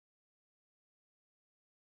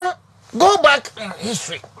Go back in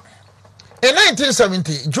history. In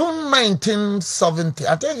 1970, June 1970,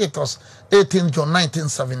 I think it was 18 June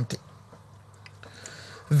 1970.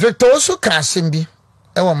 Victor Osu Kasimbi,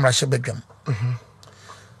 Ewa Mrashe Bedjam.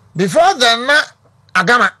 Before then,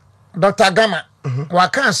 Agama, Dr. Agama,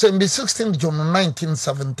 Waka Sembi 16 June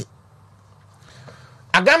 1970.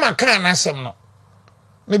 Agama can answer no.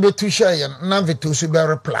 Maybe to share na Victor Osu be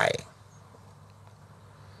reply.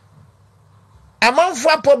 Among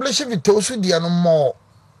for publishing Victor Osu dia no more.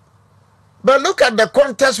 But look at the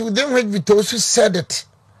context within which Victor Osu said it.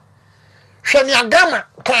 Shani Agama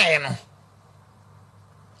can no.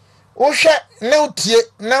 Osha now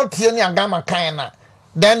tie ni Agama kaina.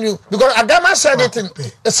 Then you because Agama said it in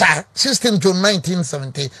 16 June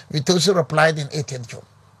 1970. Victor Osu replied in 18 June.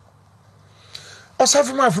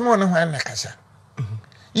 Osafuma fuma na hwan nakasa.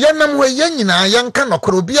 Yanam we yanyina yanka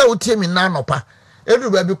nokoro bia otie mi na nopa. Edu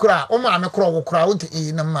ba bi kura o ma me kura wo kura wo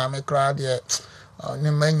ti na ma me kura de ni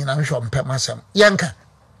manyina nhwo mpem yanka.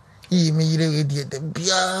 I me yire we de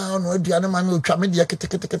bia no aduane ma me otwa me de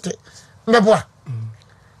kete. Mbeboa.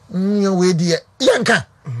 We dear yanka.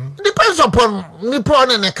 Depends upon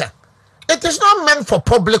Nippon and Neka. It is not meant for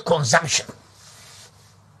public consumption.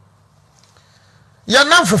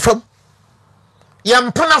 Yanam for fun.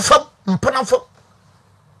 Yampana fun.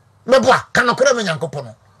 Meboa, canokra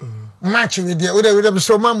yankopono. Match with the other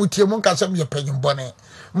so mamuti monka some your pagan bonnet.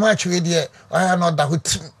 Match with the I not that with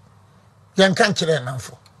Yankan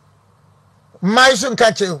Chilenafo. My son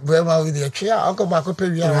catch it with your chair. I'll go back to pay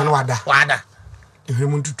you. Wada.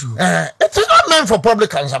 It is not meant for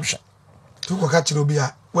public consumption. It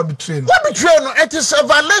is a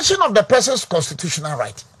violation of the person's constitutional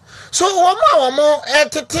right. So, one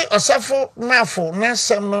entity or suffer mafo,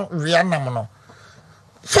 Nassam, Rianamono.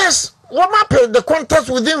 First, what happened the context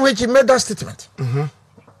within which he made that statement? Now,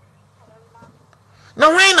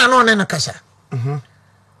 when I know Nenakasa,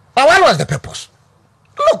 what was the purpose?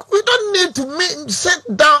 Look, we don't need to sit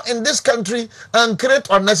down in this country and create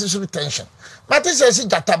unnecessary tension. But this is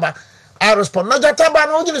Jataba. I respond. No, Jataba,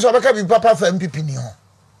 no, you know, be papa for MPP.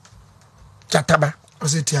 Jataba.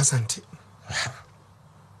 Was it Asante?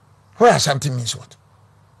 Where Asante means what?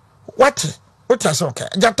 What is okay?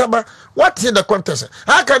 Jataba, what is the contest?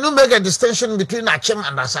 How can you make a distinction between Achem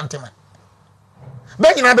and Asante?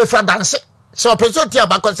 Benina be for dance. So, Pesotia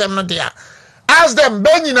Bakosem no dia. Ask them,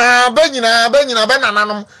 Benina,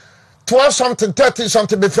 Benanum, 12 something, 13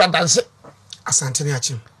 something before dance. Asante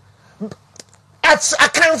Achem. I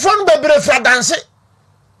can't find the breath dance.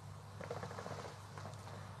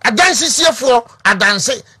 A dance here for a dance,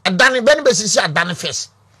 a Danny Benbes is a Danny face.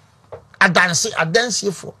 A dance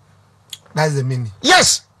here for. That's the meaning.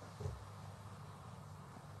 Yes.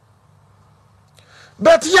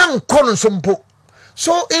 But young Conusumpo.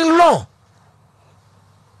 So in law.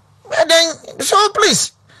 Then, so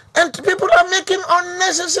please. And people are making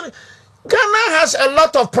unnecessary. Ghana has a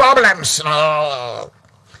lot of problems.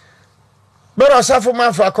 But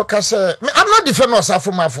Osafuma for Kokase, I'm not defending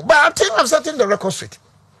Osafuma for, but I think I'm setting the record straight.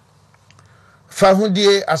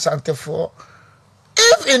 Fahundie Asante for.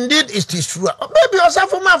 If indeed it is true, maybe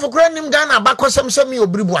Osafuma for granting Ghana Bakosem Semi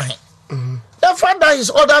Obiri Boahen. The father is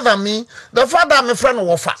older than me. The father, my friend,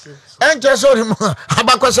 Wafa. And just saw him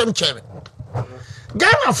Abakosem Cherry.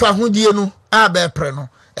 Ghana Fahundie no, Abe Preno.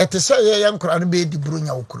 Et say, young crown be the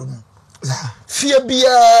Brunya Okrum. Fear be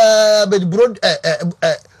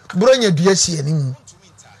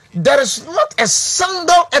there is not a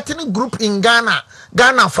single ethnic group in Ghana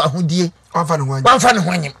Fahundie.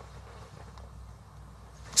 One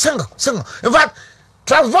single. In fact,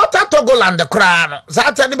 Transporter Togoland the crown.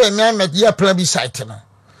 That anybody met your plebiscite.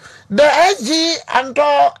 The SG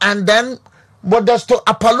and then Modesto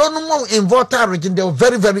Apollonum in Volta region, they were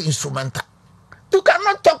very, very instrumental. You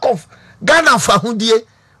cannot talk of Ghana Fahundie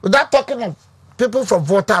without talking of people from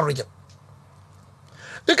Volta region.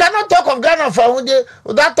 You cannot talk of Ghana Fahundie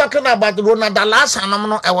without talking about Ronald Dallas and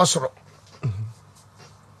Amano Ewasro.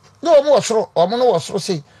 No more so, Omano was so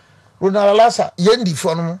say Ronald Lassa, Yendi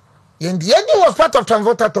Fono. Yendi was part of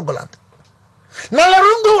Transporter Togoland.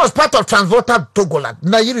 Nalarungu was part of Transporter Togoland.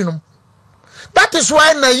 Nayirino. That is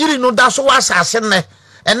why Nayirino that's what assassin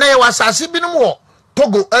and there was Asibino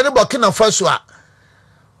Togo and Burkina Faso.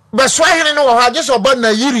 But Swahili no I just about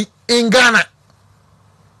Nayiri in Ghana.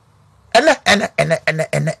 And the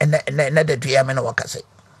Diamond Wakase.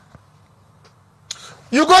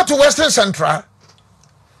 You go to Western Central,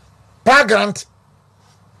 Pagrant,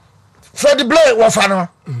 Freddie Blair, Wafano.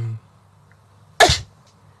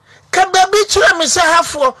 Can there be children, Miss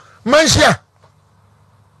Half Mansia?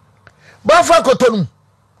 Bafa Cotonou,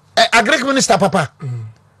 a Greek minister, Papa.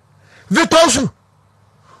 Vitosu.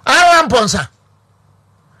 Alan Ponsa.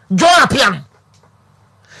 Join a piano.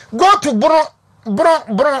 Go to Bro,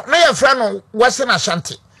 na your friend Western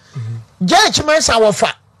Ashanti. Judge Mensa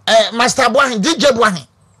Wafa, Master Boahen, DJ Boahen.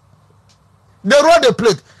 They wrote the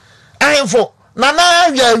plate. I am for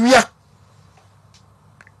Nana ya.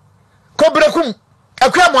 Kobrekum,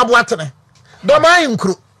 a cram of water. Domain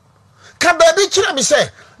crew. Can baby chira me say,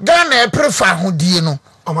 Ghana prefer who do you know?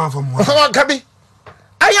 Kabi.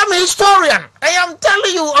 I am a historian. I am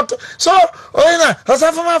telling you what. So,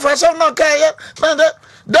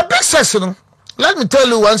 the big section. Let me tell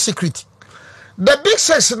you one secret. The big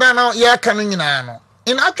section now, yeah, coming in.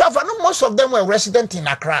 In actual fact, most of them were resident in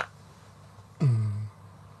Accra.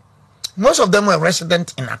 Most of them were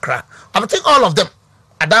resident in Accra. I think all of them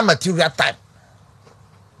at that material time.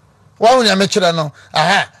 Why would you make sure no?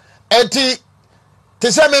 Aha. Eti.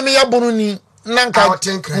 Tisame me ya buruni nanka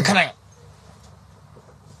nkran.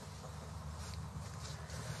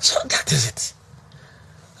 So that is it.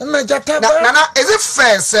 Nana, is it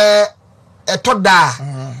fair, sir? A toda.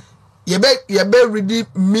 You be ready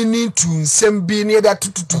meaning to same be near that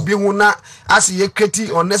to be one as ye create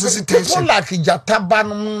unnecessary tension. People like Jataba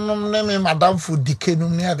name Madame for decay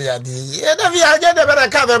near the idea. I get the better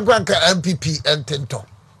cover MPP and Tento.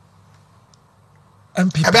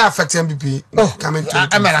 MPP. I affect MPP. Oh, coming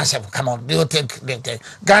to come on. Do you think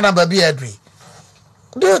Ghana baby Edry?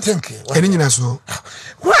 Do you think?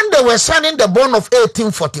 When they were signing the bond of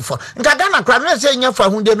 1844, Ghana Crown saying for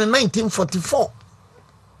 1944.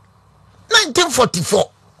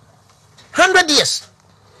 1944. 100 years.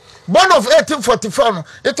 Bond of 1844,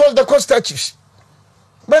 it was the coast statutes.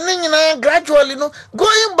 But then gradually,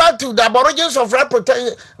 going back to the Aborigines of Right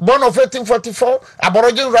Protection, bond of 1844,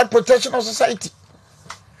 Aboriginal Right Protection Society.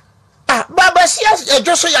 Baba Sias,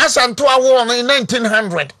 just yes, and to a war in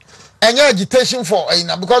 1900. And your agitation for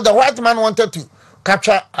because the white man wanted to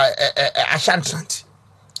capture Ashanti.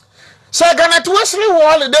 So Ghana to Wesley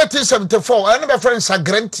Wall in 1874, I never friend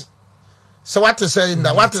Sagrenti. So what is saying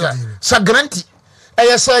that? What is that? Sagrenti.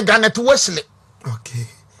 I say Ghana to Wesley. Okay.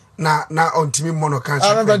 Now on Timmy Monocan.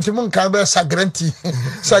 I don't know Sagrenti.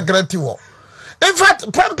 Sagrenti war. In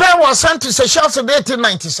fact, Pempe was sent to Seychelles in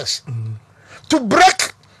 1896 to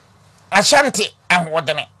break Ashanti and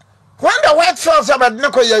Wadene. When the white fells about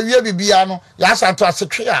Noko Yabiano, Yasa to a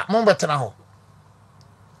secretary, Mombetana.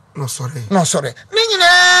 No, sorry.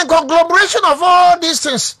 Nina, conglomeration of all these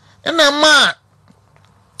things in a man.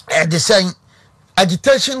 The same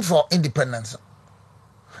agitation for independence.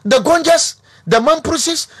 The Gonjas, the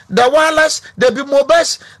Mamprusis, the Wallace, the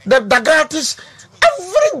Bimobes, the Dagatis,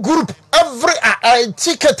 every group, every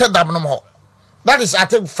ticketed them no more. That is, I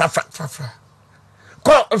think, Fafra.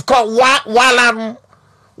 Called Walam,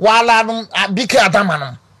 Bika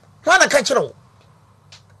Adamanum. What a catcher.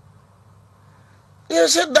 You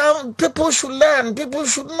sit down, people should learn, people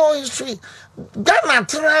should know history. Ghana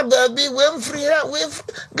tribe be when free with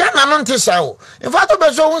Ghana Montisao. If I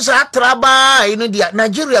told you was a traba in India,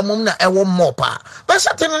 Nigeria Mumna, a one more pa, but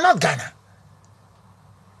certainly not Ghana.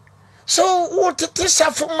 So what it is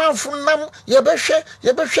from Nam, Yabeshe,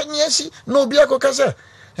 Yesi, no Biaco Casa,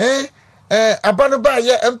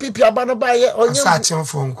 Abanabaya, MPP Abanabaya, or Satin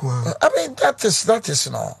phone. I mean, that is that is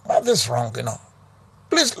wrong,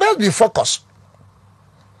 Please, let's be focused.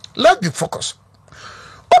 Let's be focused.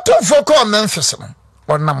 What to focus on Memphis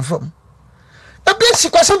or Namfrom? A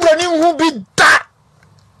basic question who be that.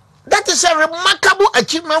 That is a remarkable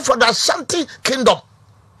achievement for the Ashanti Kingdom.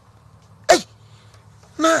 Hey,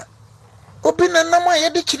 now, open a number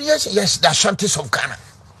yes, the Ashantis of Ghana.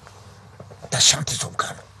 The Ashantis of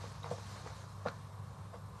Ghana.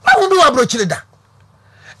 I will do a broach leader.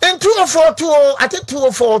 In 204, I think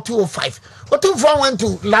 204, 205. But 204 went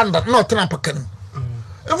to London, not Trampakan.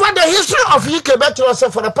 In fact, the history of UK better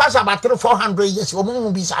yourself for the past about 400 years.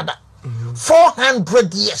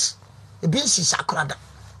 400 years. The beans is Sakrada.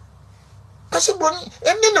 I said, Bonnie,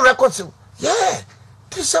 and then the records. Yeah,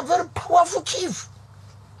 this is a very powerful chief.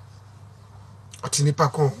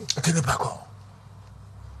 Atinipako.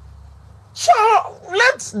 So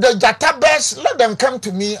let the Jatabes, let them come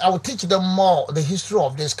to me. I will teach them more the history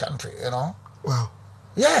of this country, Wow.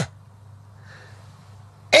 Yeah.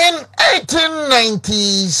 In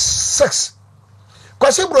 1896,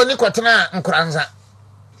 Kwasi Broni Kwatana Nkranza.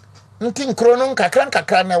 Nti nkrono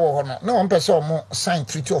kakran na wo ho no. Na won pese omo sign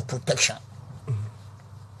treaty of protection.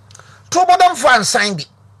 Trobodom for sign bi.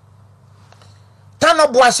 Tano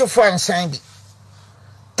boase for sign bi.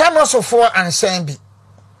 Tano so for sign bi.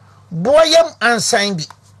 Boyem and sign bi.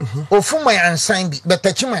 Ofuma and sign bi.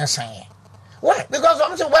 Betachima and sign. Why? Because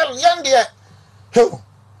I'm saying, well, young dear. Who?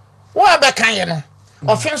 What about can you know?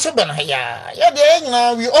 offensive ben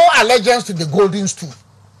yeah we owe allegiance to the golden stool.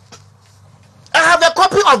 I have a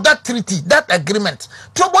copy of that treaty, that agreement.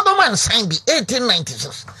 Trobodoman signed it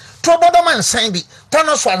 1896. Trobodoman signed it.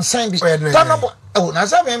 Thanos one signed it. Oh,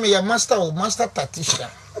 Nazabe me a master tactician.